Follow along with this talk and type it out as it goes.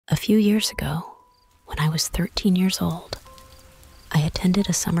A few years ago, when I was 13 years old, I attended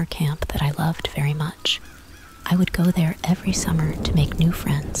a summer camp that I loved very much. I would go there every summer to make new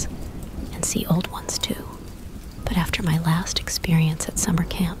friends and see old ones too. But after my last experience at summer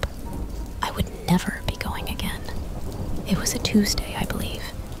camp, I would never be going again. It was a Tuesday, I believe,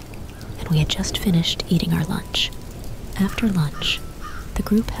 and we had just finished eating our lunch. After lunch, the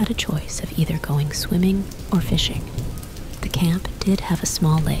group had a choice of either going swimming or fishing. The camp did have a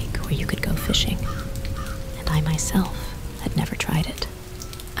small lake where you could go fishing, and I myself had never tried it.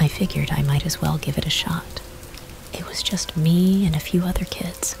 I figured I might as well give it a shot. It was just me and a few other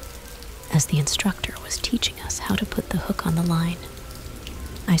kids, as the instructor was teaching us how to put the hook on the line.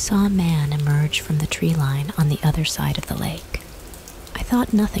 I saw a man emerge from the tree line on the other side of the lake. I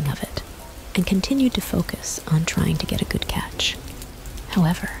thought nothing of it and continued to focus on trying to get a good catch.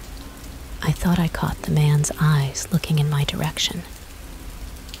 However, I thought I caught the man's eyes looking in my direction,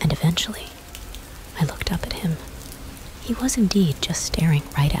 and eventually I looked up at him. He was indeed just staring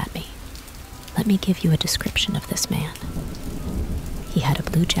right at me. Let me give you a description of this man. He had a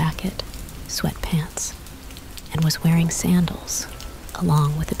blue jacket, sweatpants, and was wearing sandals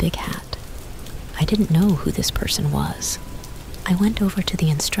along with a big hat. I didn't know who this person was. I went over to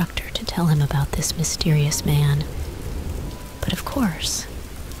the instructor to tell him about this mysterious man, but of course,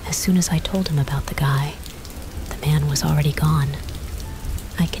 as soon as I told him about the guy, the man was already gone.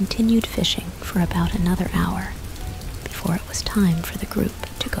 I continued fishing for about another hour before it was time for the group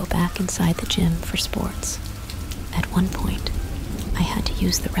to go back inside the gym for sports. At one point, I had to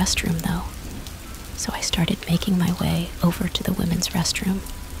use the restroom though, so I started making my way over to the women's restroom.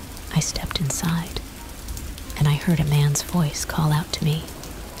 I stepped inside, and I heard a man's voice call out to me,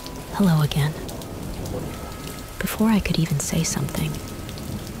 "Hello again." Before I could even say something,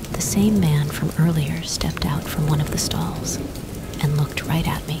 the same man from earlier stepped out from one of the stalls and looked right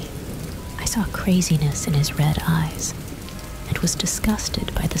at me. I saw craziness in his red eyes and was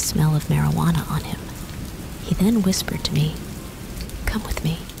disgusted by the smell of marijuana on him. He then whispered to me, "Come with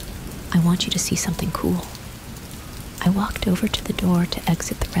me. I want you to see something cool." I walked over to the door to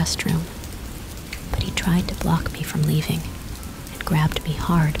exit the restroom, but he tried to block me from leaving and grabbed me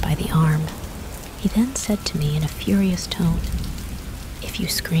hard by the arm. He then said to me in a furious tone, "If you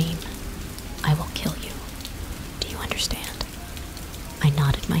scream, I will kill you. Do you understand?" I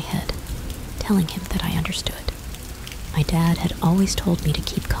nodded my head, telling him that I understood. My dad had always told me to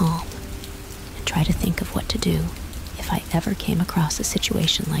keep calm and try to think of what to do if I ever came across a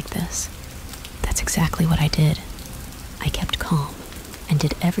situation like this. That's exactly what I did. I kept calm and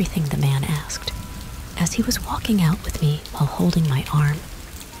did everything the man asked. As he was walking out with me while holding my arm,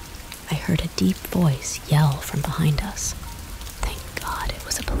 I heard a deep voice yell from behind us. Thank God it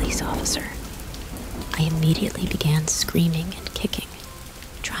was a police officer. I immediately began screaming and kicking,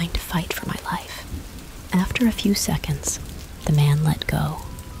 trying to fight for my life. After a few seconds, the man let go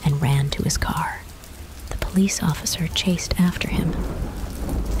and ran to his car. The police officer chased after him,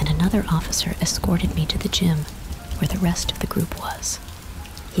 and another officer escorted me to the gym where the rest of the group was.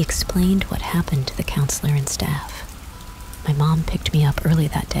 He explained what happened to the counselor and staff. My mom picked me up early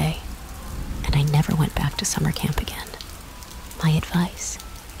that day, and I never went back to summer camp again. My advice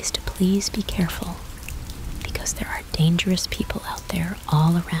is to please be careful, because there are dangerous people out there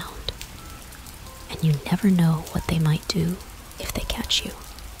all around, and you never know what they might do if they catch you.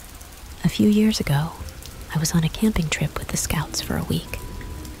 A few years ago, I was on a camping trip with the Scouts for a week.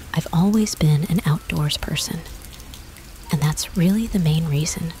 I've always been an outdoors person, and that's really the main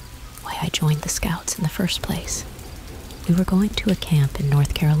reason why I joined the Scouts in the first place. We were going to a camp in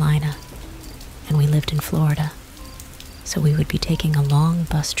North Carolina, and we lived in Florida, so we would be taking a long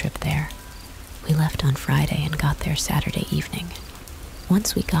bus trip there. We left on Friday and got there Saturday evening.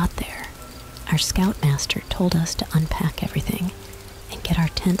 Once we got there, our scoutmaster told us to unpack everything and get our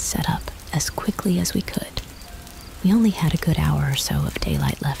tents set up as quickly as we could. We only had a good hour or so of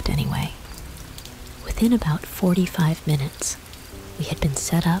daylight left anyway. Within about 45 minutes, we had been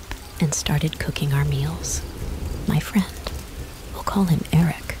set up and started cooking our meals. My friend, we'll call him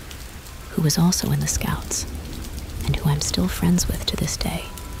Eric, who was also in the Scouts, and who I'm still friends with to this day,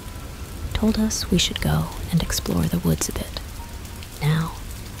 told us we should go and explore the woods a bit. Now,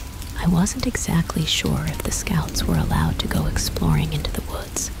 I wasn't exactly sure if the Scouts were allowed to go exploring into the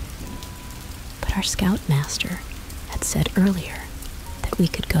woods, but our Scoutmaster had said earlier that we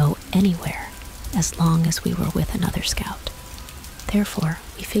could go anywhere as long as we were with another Scout. Therefore,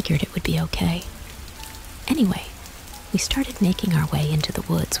 we figured it would be okay. Anyway, we started making our way into the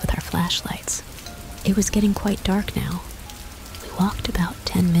woods with our flashlights. It was getting quite dark now. We walked about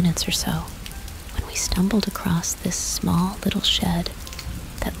 10 minutes or so when we stumbled across this small little shed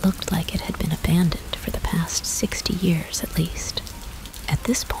that looked like it had been abandoned for the past 60 years at least. At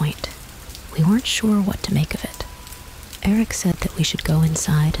this point, we weren't sure what to make of it. Eric said that we should go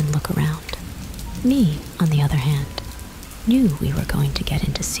inside and look around. Me, on the other hand, knew we were going to get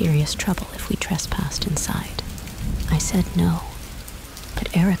into serious trouble if we trespassed inside. I said no,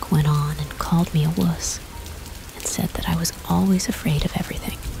 but Eric went on and called me a wuss and said that I was always afraid of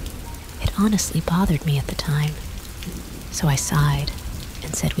everything. It honestly bothered me at the time, so I sighed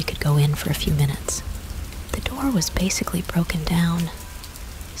and said we could go in for a few minutes. The door was basically broken down,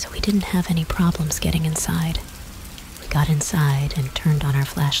 so we didn't have any problems getting inside. We got inside and turned on our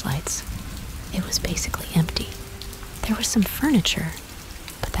flashlights. It was basically empty. There was some furniture,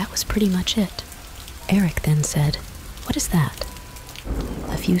 but that was pretty much it. Eric then said, "What is that?"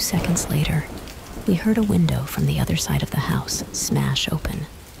 A few seconds later, we heard a window from the other side of the house smash open.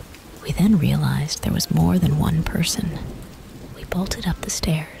 We then realized there was more than one person. We bolted up the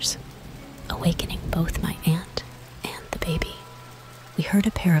stairs, awakening both my aunt and the baby. We heard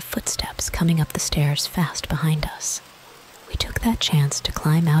a pair of footsteps coming up the stairs fast behind us. We took that chance to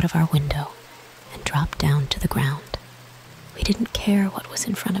climb out of our window and drop down to the ground. We didn't care what was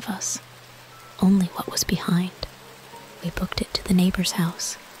in front of us, only what was behind. We booked it to the neighbor's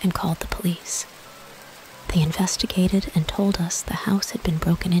house and called the police. They investigated and told us the house had been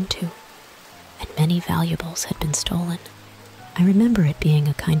broken into, and many valuables had been stolen. I remember it being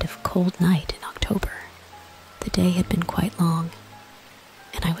a kind of cold night in October. The day had been quite long,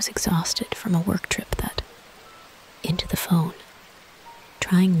 and I was exhausted from a work trip that, into the phone,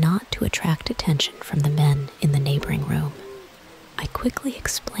 trying not to attract attention from the men in the neighboring room. I quickly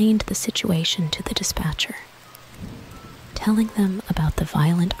explained the situation to the dispatcher, telling them about the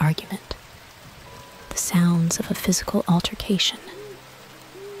violent argument, the sounds of a physical altercation,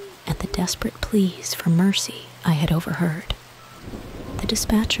 and the desperate pleas for mercy I had overheard. The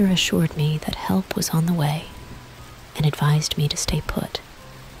dispatcher assured me that help was on the way and advised me to stay put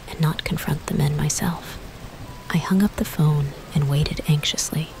and not confront the men myself. I hung up the phone and waited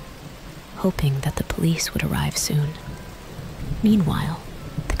anxiously, hoping that the police would arrive soon. Meanwhile,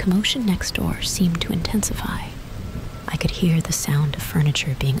 the commotion next door seemed to intensify. I could hear the sound of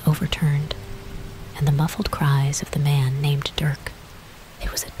furniture being overturned and the muffled cries of the man named Dirk.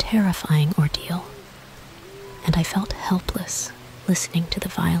 It was a terrifying ordeal, and I felt helpless listening to the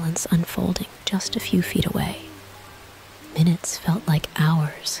violence unfolding just a few feet away. Minutes felt like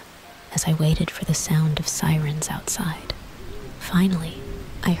hours as I waited for the sound of sirens outside. Finally,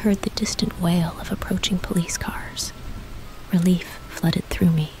 I heard the distant wail of approaching police cars. Relief flooded through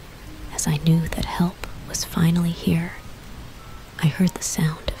me as I knew that help was finally here. I heard the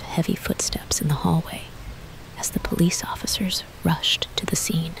sound of heavy footsteps in the hallway as the police officers rushed to the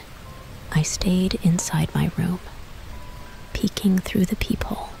scene. I stayed inside my room, peeking through the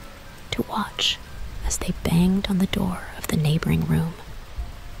peephole to watch as they banged on the door of the neighboring room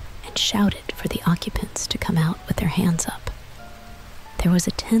and shouted for the occupants to come out with their hands up. There was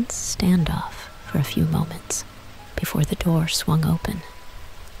a tense standoff for a few moments before the door swung open,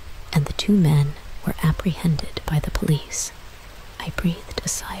 and the two men were apprehended by the police. I breathed a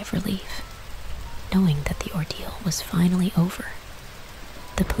sigh of relief, knowing that the ordeal was finally over.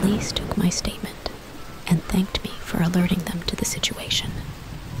 The police took my statement and thanked me for alerting them to the situation.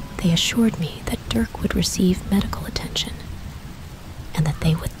 They assured me that Dirk would receive medical attention and that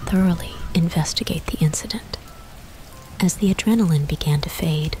they would thoroughly investigate the incident. As the adrenaline began to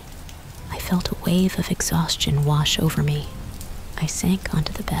fade, I felt a wave of exhaustion wash over me. I sank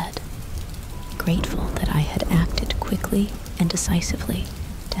onto the bed, grateful that I had acted quickly and decisively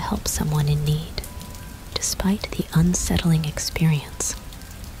to help someone in need. Despite the unsettling experience,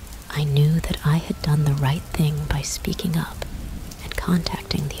 I knew that I had done the right thing by speaking up and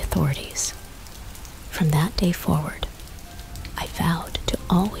contacting the authorities. From that day forward, I vowed to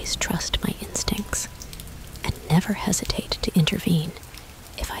always trust my instincts and never hesitate to intervene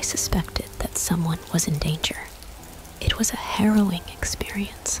if I suspected that someone was in danger. It was a harrowing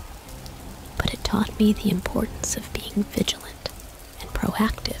experience, but it taught me the importance of being vigilant and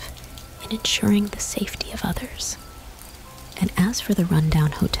proactive in ensuring the safety of others. And as for the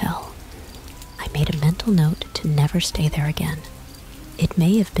rundown hotel, I made a mental note to never stay there again. It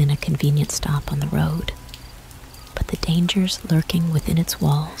may have been a convenient stop on the road, but the dangers lurking within its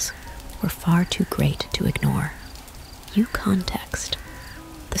walls were far too great to ignore. Cue context.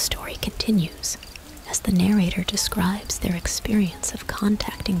 The story continues as the narrator describes their experience of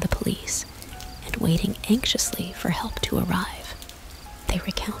contacting the police and waiting anxiously for help to arrive. They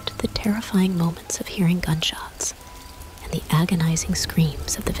recount the terrifying moments of hearing gunshots and the agonizing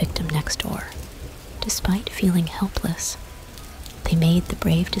screams of the victim next door. Despite feeling helpless, They made the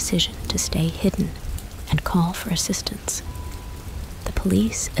brave decision to stay hidden and call for assistance. The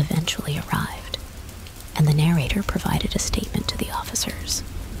police eventually arrived, and the narrator provided a statement to the officers.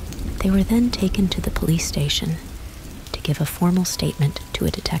 They were then taken to the police station to give a formal statement to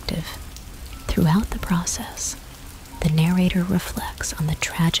a detective. Throughout the process, the narrator reflects on the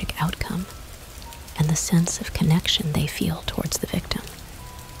tragic outcome and the sense of connection they feel towards the victim,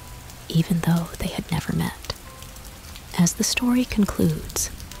 even though they had never met. As the story concludes,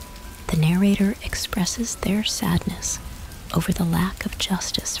 the narrator expresses their sadness over the lack of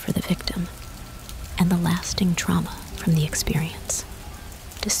justice for the victim and the lasting trauma from the experience.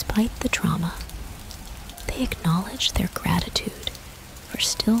 Despite the trauma, they acknowledge their gratitude for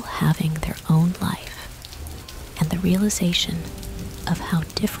still having their own life and the realization of how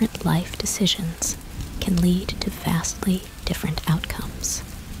different life decisions can lead to vastly different outcomes.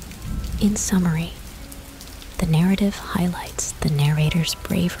 In summary, the narrative highlights the narrator's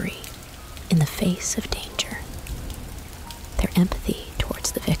bravery in the face of danger, their empathy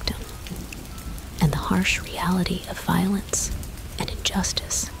towards the victim, and the harsh reality of violence and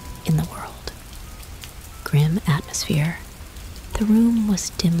injustice in the world. Grim atmosphere, the room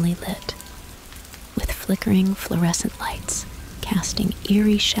was dimly lit, with flickering fluorescent lights casting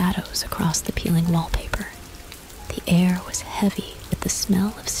eerie shadows across the peeling wallpaper. The air was heavy with the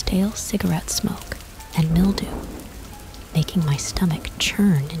smell of stale cigarette smoke and mildew, making my stomach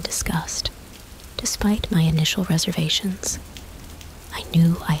churn in disgust. Despite my initial reservations, I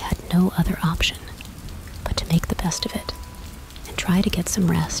knew I had no other option but to make the best of it and try to get some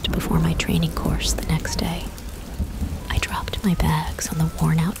rest before my training course the next day. I dropped my bags on the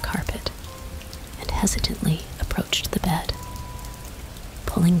worn-out carpet and hesitantly approached the bed,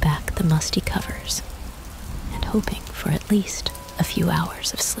 pulling back the musty covers and hoping for at least a few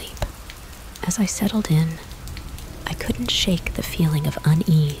hours of sleep. As I settled in, I couldn't shake the feeling of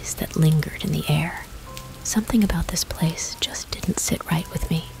unease that lingered in the air. Something about this place just didn't sit right with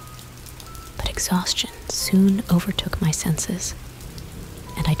me. But exhaustion soon overtook my senses,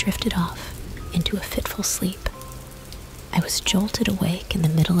 and I drifted off into a fitful sleep. I was jolted awake in the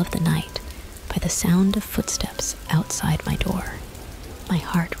middle of the night by the sound of footsteps outside my door. My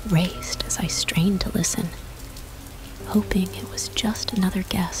heart raced as I strained to listen, hoping it was just another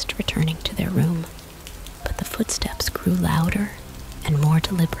guest returning to their room. But the footsteps grew louder and more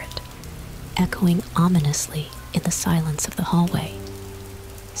deliberate, echoing ominously in the silence of the hallway.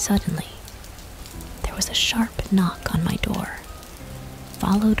 Suddenly, there was a sharp knock on my door,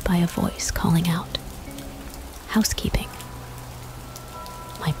 followed by a voice calling out, "Housekeeping."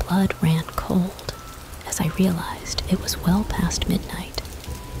 My blood ran cold as I realized it was well past midnight,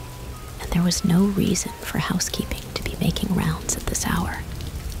 and there was no reason for housekeeping to be making rounds at this hour.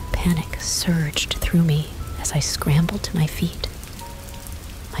 Panic surged through me as I scrambled to my feet,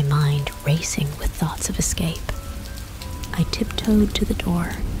 my mind racing with thoughts of escape. I tiptoed to the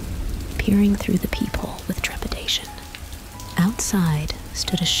door, peering through the peephole with trepidation. Outside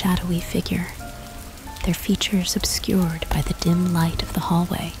stood a shadowy figure, their features obscured by the dim light of the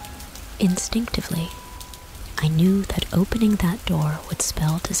hallway. Instinctively, I knew that opening that door would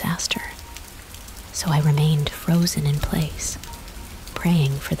spell disaster, so I remained frozen in place,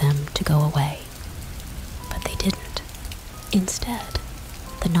 praying for them to go away. But they didn't. Instead,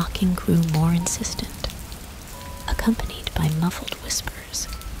 the knocking grew more insistent, accompanied by muffled whispers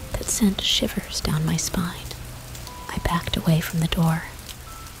that sent shivers down my spine. I backed away from the door,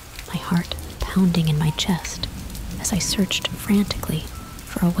 my heart pounding in my chest as I searched frantically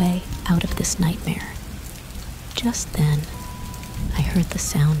for a way out of this nightmare. Just then, I heard the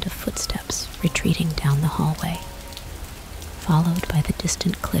sound of footsteps retreating down the hallway, followed by the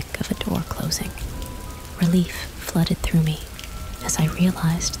distant click of a door closing. Relief flooded through me as I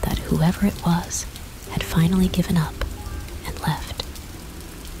realized that whoever it was had finally given up and left.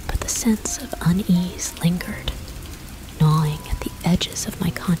 But the sense of unease lingered, gnawing at the edges of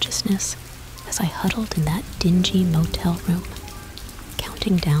my consciousness as I huddled in that dingy motel room,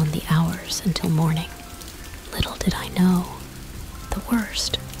 counting down the hours until morning. Little did I know, the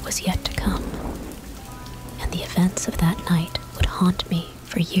worst was yet to come, and the events of that night would haunt me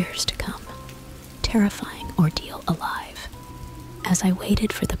for years to come. Terrifying ordeal alive. As I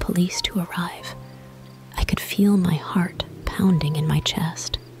waited for the police to arrive, I could feel my heart pounding in my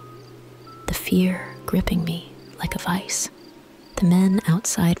chest, the fear gripping me like a vice. The men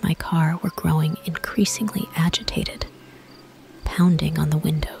outside my car were growing increasingly agitated, pounding on the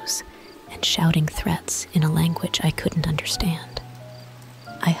windows and shouting threats in a language I couldn't understand.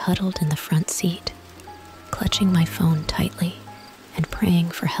 I huddled in the front seat, clutching my phone tightly and praying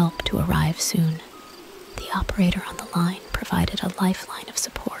for help to arrive soon. The operator on the line provided a lifeline of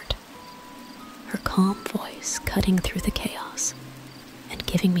support, her calm voice cutting through the chaos and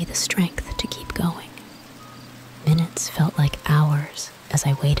giving me the strength to keep going. Minutes felt like hours as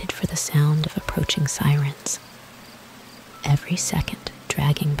I waited for the sound of approaching sirens, every second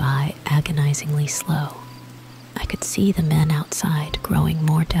dragging by agonizingly slow. I could see the men outside growing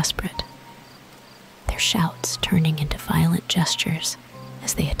more desperate, their shouts turning into violent gestures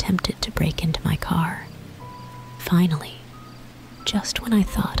as they attempted to break into my car. Finally, just when I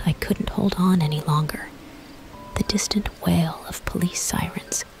thought I couldn't hold on any longer, the distant wail of police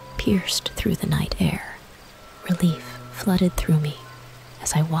sirens pierced through the night air. Relief flooded through me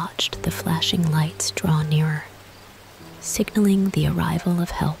as I watched the flashing lights draw nearer, signaling the arrival of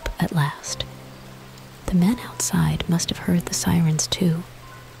help at last. The men outside must have heard the sirens too,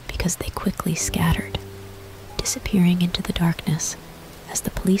 because they quickly scattered, disappearing into the darkness as the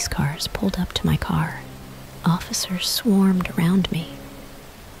police cars pulled up to my car. Officers swarmed around me,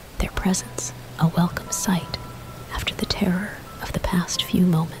 their presence a welcome sight after the terror of the past few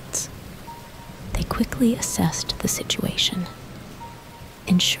moments. They quickly assessed the situation,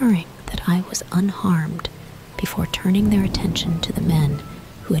 ensuring that I was unharmed before turning their attention to the men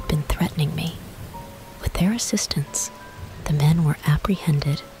who had been threatening me. With their assistance, the men were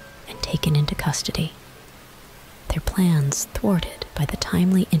apprehended and taken into custody, their plans thwarted by the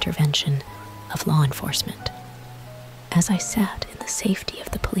timely intervention of law enforcement. As I sat in the safety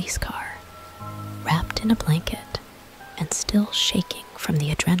of the police car, wrapped in a blanket and still shaking from the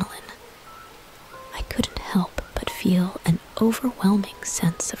adrenaline, I couldn't help but feel an overwhelming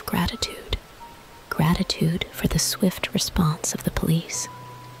sense of gratitude. Gratitude for the swift response of the police,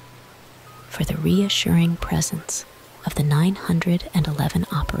 for the reassuring presence of the 911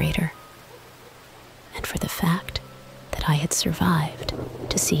 operator, and for the fact that I had survived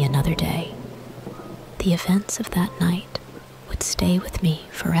to see another day. The events of that night would stay with me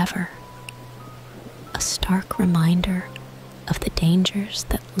forever, a stark reminder of the dangers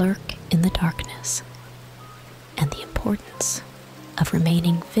that lurk in the darkness and the importance of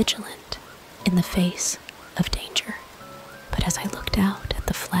remaining vigilant in the face of danger. But as I looked out at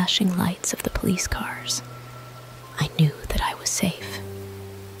the flashing lights of the police cars, I knew that I was safe,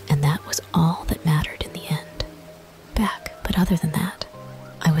 and that was all that mattered in the end. But other than that,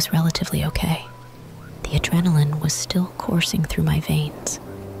 I was relatively okay. The adrenaline was still coursing through my veins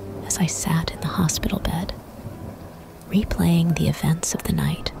as I sat in the hospital bed, replaying the events of the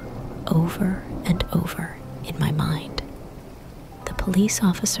night over and over in my mind. The police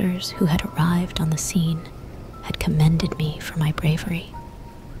officers who had arrived on the scene had commended me for my bravery,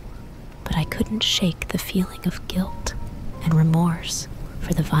 but I couldn't shake the feeling of guilt and remorse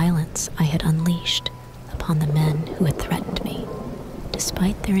for the violence I had unleashed upon the men who had threatened me.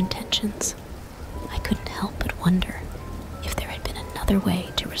 Despite their intentions, I couldn't help but wonder if there had been another way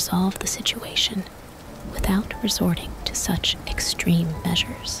to resolve the situation without resorting to such extreme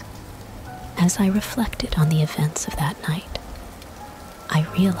measures. As I reflected on the events of that night, I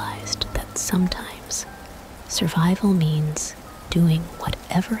realized that sometimes survival means doing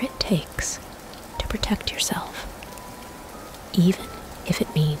whatever it takes to protect yourself, even if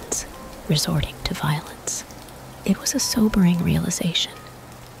it means resorting to violence. It was a sobering realization,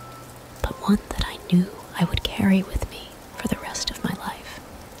 but one that I knew I would carry with me for the rest of my life.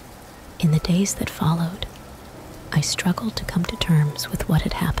 In the days that followed, I struggled to come to terms with what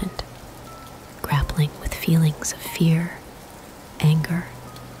had happened, grappling with feelings of fear, anger,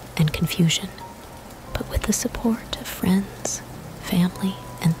 and confusion. But with the support of friends, family,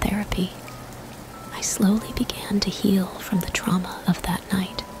 and therapy, I slowly began to heal from the trauma of that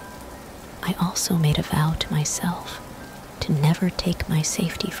night. I also made a vow to myself to never take my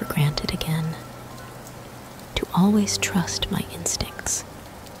safety for granted again, to always trust my instincts,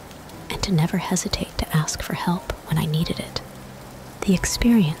 and to never hesitate to ask for help when I needed it. The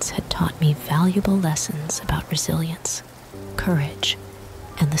experience had taught me valuable lessons about resilience, courage,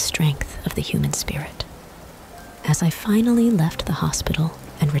 and the strength of the human spirit. As I finally left the hospital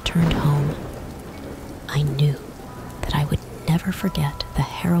and returned home, I knew that I would never forget the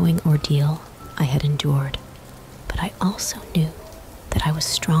harrowing ordeal I had endured, but I also knew that I was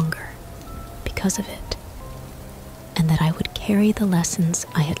stronger because of it, and that I would carry the lessons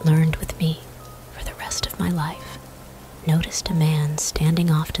I had learned with me for the rest of my life. Noticed a man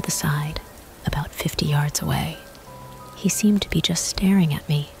standing off to the side, about 50 yards away. He seemed to be just staring at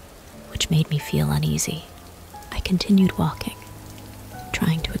me, which made me feel uneasy. I continued walking,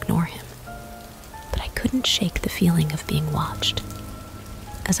 trying to ignore him, but I couldn't shake the feeling of being watched.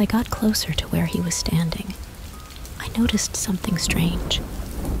 As I got closer to where he was standing, I noticed something strange.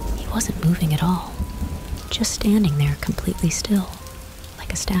 He wasn't moving at all, just standing there completely still,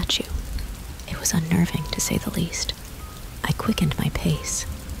 like a statue. It was unnerving, to say the least. I quickened my pace,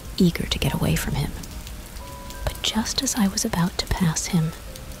 eager to get away from him. But just as I was about to pass him,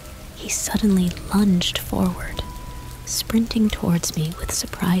 he suddenly lunged forward, sprinting towards me with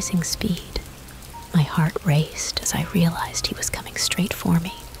surprising speed. My heart raced as I realized he was coming straight for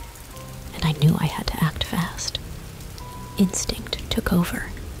me, and I knew I had to act fast. Instinct took over,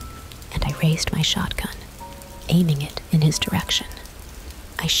 and I raised my shotgun, aiming it in his direction.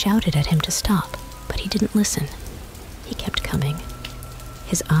 I shouted at him to stop, but he didn't listen. He kept coming,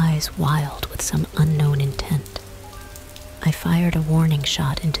 his eyes wild with some unknown intent. I fired a warning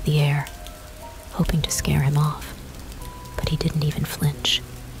shot into the air, hoping to scare him off, but he didn't even flinch.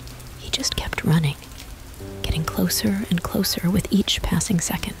 He just kept running, getting closer and closer with each passing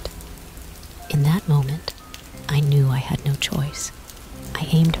second. In that moment, I knew I had no choice. I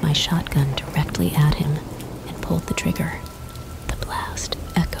aimed my shotgun directly at him and pulled the trigger. The blast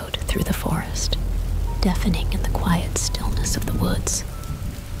echoed through the forest, deafening in the quiet stillness of the woods.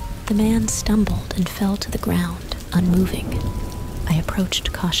 The man stumbled and fell to the ground, unmoving. I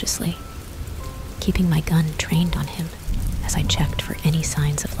approached cautiously, keeping my gun trained on him as I checked for any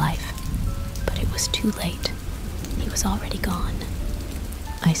signs of life. But it was too late. He was already gone.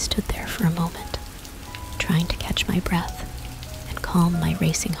 I stood there for a moment, trying to catch my breath and calm my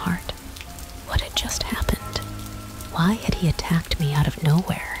racing heart. What had just happened? Why had he attacked me out of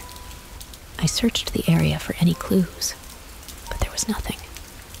nowhere? I searched the area for any clues, but there was nothing.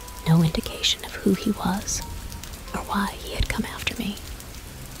 No indication of who he was or why he had come after me.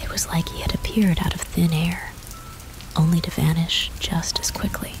 It was like he had appeared out of thin air, only to vanish just as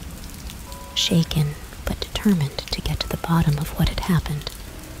quickly. Shaken but determined to get to the bottom of what had happened,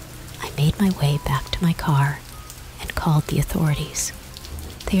 I made my way back to my car and called the authorities.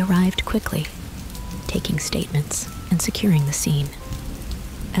 They arrived quickly, taking statements and securing the scene.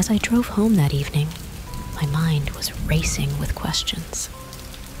 As I drove home that evening, my mind was racing with questions.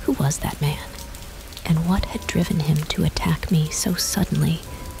 Who was that man? And what had driven him to attack me so suddenly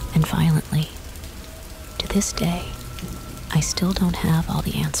and violently? To this day, I still don't have all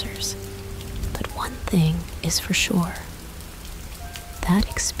the answers. But one thing is for sure. That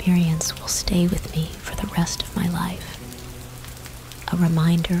experience will stay with me for the rest of my life. A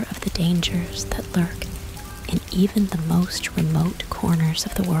reminder of the dangers that lurk in even the most remote corners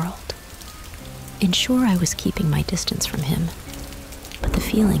of the world. Ensure I was keeping my distance from him, but the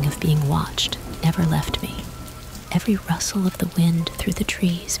feeling of being watched never left me. Every rustle of the wind through the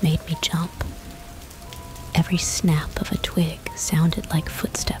trees made me jump. Every snap of a twig sounded like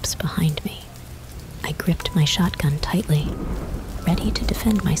footsteps behind me. I gripped my shotgun tightly, ready to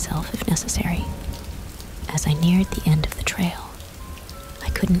defend myself if necessary. As I neared the end of the trail, I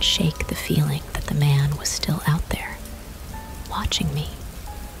couldn't shake the feeling that the man was still out there, watching me,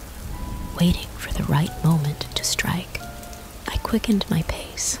 waiting for the right moment to strike. I quickened my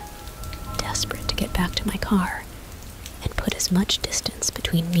pace, desperate to get back to my car and put as much distance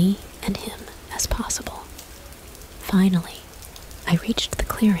between me and him as possible. Finally, I reached the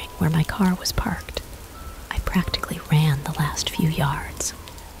clearing where my car was parked. I practically ran the last few yards,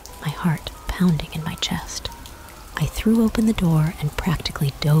 my heart pounding in my chest. I threw open the door and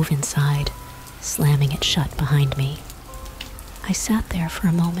practically dove inside, slamming it shut behind me. I sat there for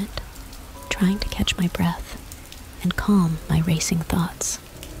a moment, trying to catch my breath and calm my racing thoughts.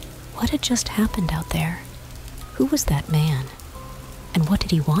 What had just happened out there? Who was that man? And what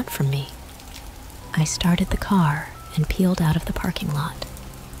did he want from me? I started the car and peeled out of the parking lot,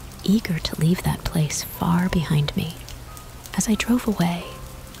 eager to leave that place far behind me. As I drove away,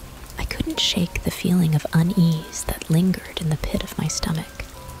 I couldn't shake the feeling of unease that lingered in the pit of my stomach.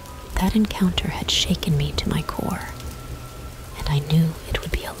 That encounter had shaken me to my core, and I knew it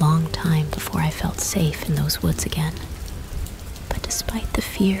would be a long time before I felt safe in those woods again. But despite the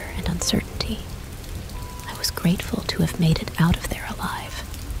fear and uncertainty, I was grateful to have made it out of there alive.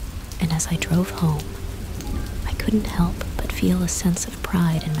 And as I drove home, I couldn't help but feel a sense of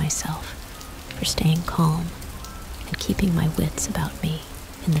pride in myself for staying calm and keeping my wits about me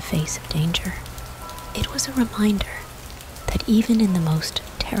in the face of danger. It was a reminder that even in the most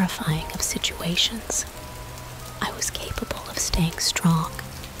terrifying of situations, I was capable of staying strong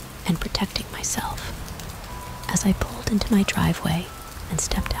and protecting myself. As I pulled into my driveway and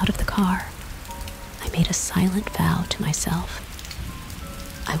stepped out of the car, I made a silent vow to myself.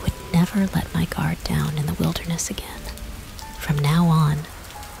 I would never let my guard down in the wilderness again. From now on,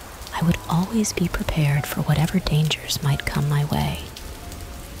 I would always be prepared for whatever dangers might come my way,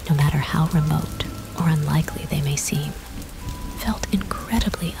 no matter how remote or unlikely they may seem. Felt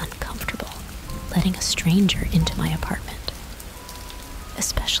incredibly uncomfortable, letting a stranger into my apartment,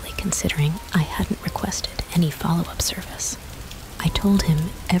 especially considering I hadn't requested any follow-up service. I told him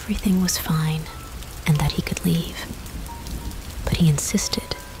everything was fine and that he could leave, but he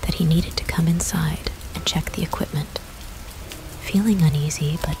insisted that he needed to come inside and check the equipment. Feeling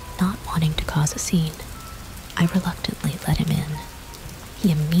uneasy but not wanting to cause a scene, I reluctantly let him in.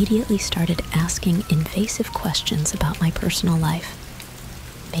 He immediately started asking invasive questions about my personal life,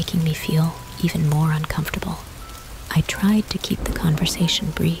 making me feel even more uncomfortable. I tried to keep the conversation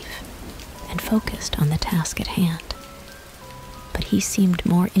brief and focused on the task at hand, but he seemed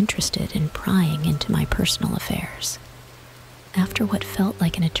more interested in prying into my personal affairs. After what felt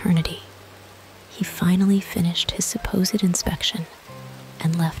like an eternity, he finally finished his supposed inspection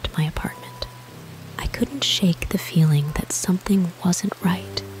and left my apartment. I couldn't shake the feeling that something wasn't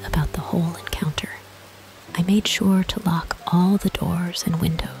right about the whole encounter. I made sure to lock all the doors and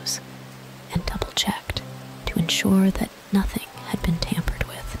windows and double-checked to ensure that nothing had been tampered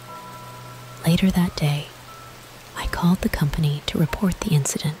with. Later that day, I called the company to report the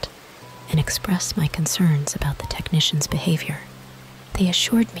incident and express my concerns about the technician's behavior. They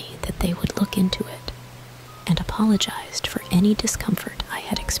assured me that they would look into it and apologized for any discomfort I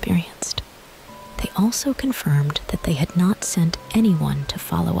had experienced. They also confirmed that they had not sent anyone to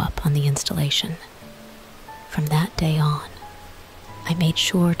follow up on the installation. From that day on, I made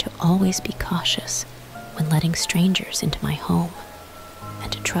sure to always be cautious when letting strangers into my home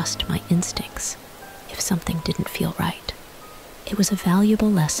and to trust my instincts if something didn't feel right. It was a valuable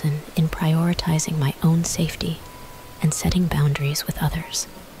lesson in prioritizing my own safety and setting boundaries with others,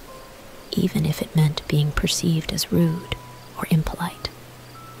 even if it meant being perceived as rude or impolite.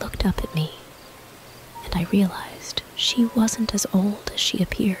 Looked up at me, and I realized she wasn't as old as she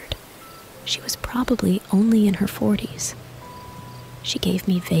appeared. She was probably only in her 40s. She gave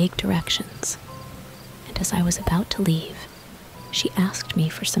me vague directions, and as I was about to leave, she asked me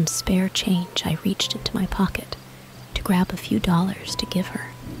for some spare change. I reached into my pocket to grab a few dollars to give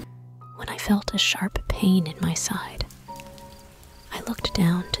her when I felt a sharp pain in my side. I looked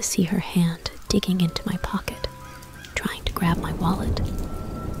down to see her hand digging into my pocket, trying to grab my wallet.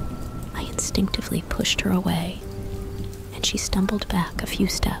 I instinctively pushed her away, and she stumbled back a few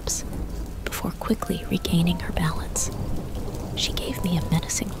steps before quickly regaining her balance. She gave me a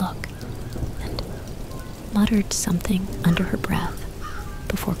menacing look and muttered something under her breath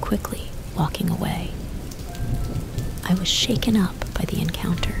before quickly walking away. I was shaken up by the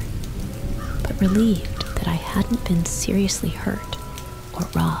encounter, but relieved that I hadn't been seriously hurt or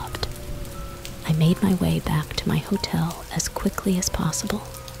robbed. I made my way back to my hotel as quickly as possible,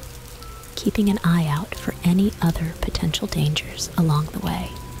 keeping an eye out for any other potential dangers along the way.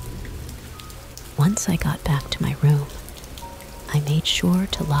 Once I got back to my room, I made sure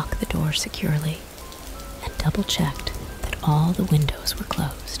to lock the door securely and double-checked that all the windows were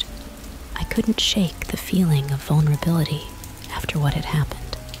closed. I couldn't shake the feeling of vulnerability after what had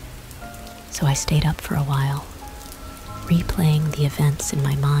happened, so I stayed up for a while, replaying the events in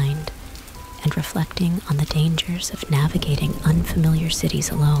my mind and reflecting on the dangers of navigating unfamiliar cities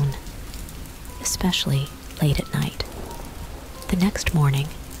alone, especially late at night. The next morning,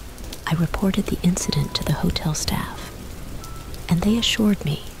 I reported the incident to the hotel staff, and they assured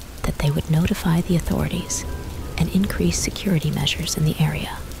me that they would notify the authorities and increase security measures in the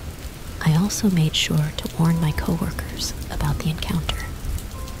area. I also made sure to warn my coworkers about the encounter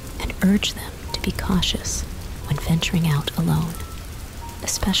and urge them to be cautious when venturing out alone,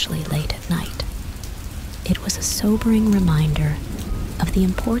 especially late at night. It was a sobering reminder of the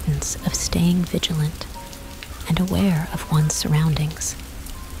importance of staying vigilant and aware of one's surroundings,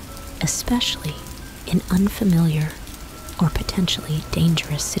 especially in unfamiliar or potentially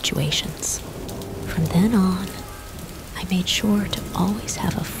dangerous situations. From then on, I made sure to always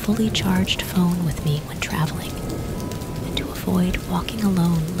have a fully charged phone with me when traveling and to avoid walking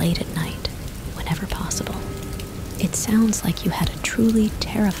alone late at night whenever possible. It sounds like you had a truly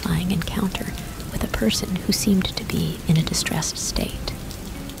terrifying encounter with a person who seemed to be in a distressed state.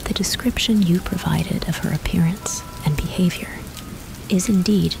 The description you provided of her appearance and behavior is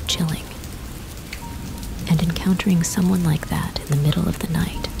indeed chilling, and encountering someone like that in the middle of the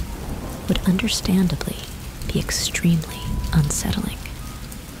night would understandably be extremely unsettling.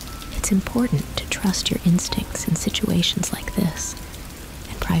 It's important to trust your instincts in situations like this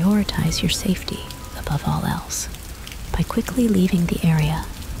and prioritize your safety above all else. By quickly leaving the area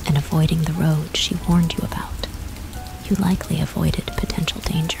and avoiding the road she warned you about, you likely avoided potential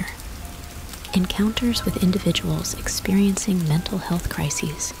danger. Encounters with individuals experiencing mental health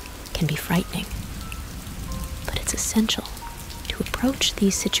crises can be frightening, but it's essential to to approach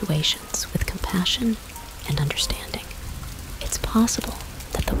these situations with compassion and understanding. It's possible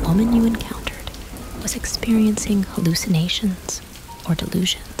that the woman you encountered was experiencing hallucinations or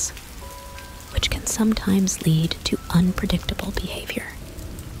delusions, which can sometimes lead to unpredictable behavior.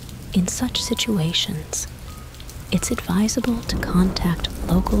 In such situations, it's advisable to contact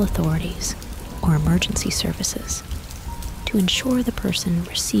local authorities or emergency services to ensure the person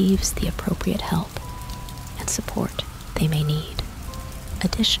receives the appropriate help and support they may need.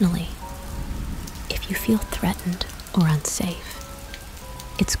 Additionally, if you feel threatened or unsafe,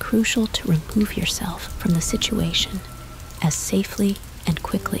 it's crucial to remove yourself from the situation as safely and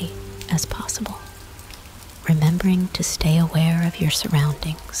quickly as possible. Remembering to stay aware of your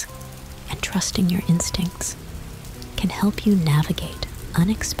surroundings and trusting your instincts can help you navigate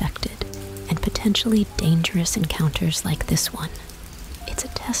unexpected and potentially dangerous encounters like this one. It's a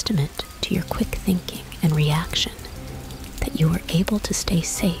testament to your quick thinking and reaction that you were able to stay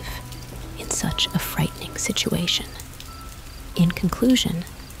safe in such a frightening situation. In conclusion,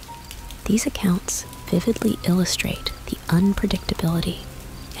 these accounts vividly illustrate the unpredictability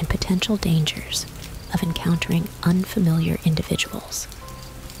and potential dangers of encountering unfamiliar individuals,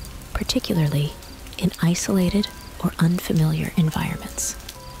 particularly in isolated or unfamiliar environments.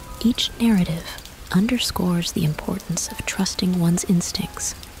 Each narrative underscores the importance of trusting one's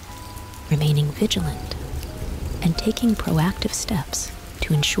instincts, remaining vigilant, and taking proactive steps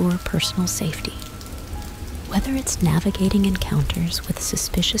to ensure personal safety. Whether it's navigating encounters with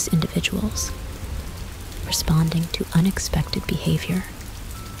suspicious individuals, responding to unexpected behavior,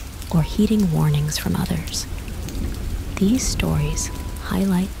 or heeding warnings from others, these stories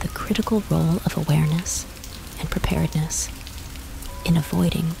highlight the critical role of awareness and preparedness in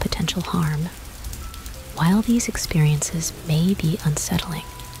avoiding potential harm. While these experiences may be unsettling,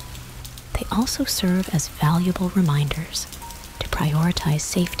 they also serve as valuable reminders to prioritize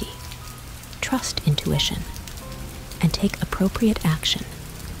safety, trust intuition, and take appropriate action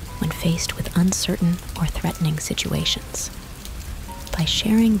when faced with uncertain or threatening situations. By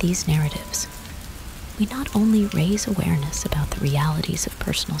sharing these narratives, we not only raise awareness about the realities of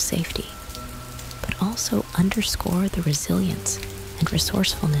personal safety, but also underscore the resilience and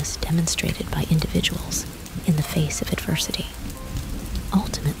resourcefulness demonstrated by individuals in the face of adversity.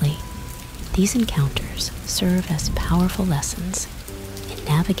 Ultimately, these encounters serve as powerful lessons in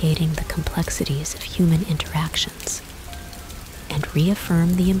navigating the complexities of human interactions and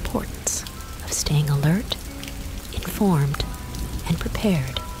reaffirm the importance of staying alert, informed, and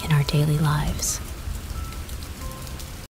prepared in our daily lives.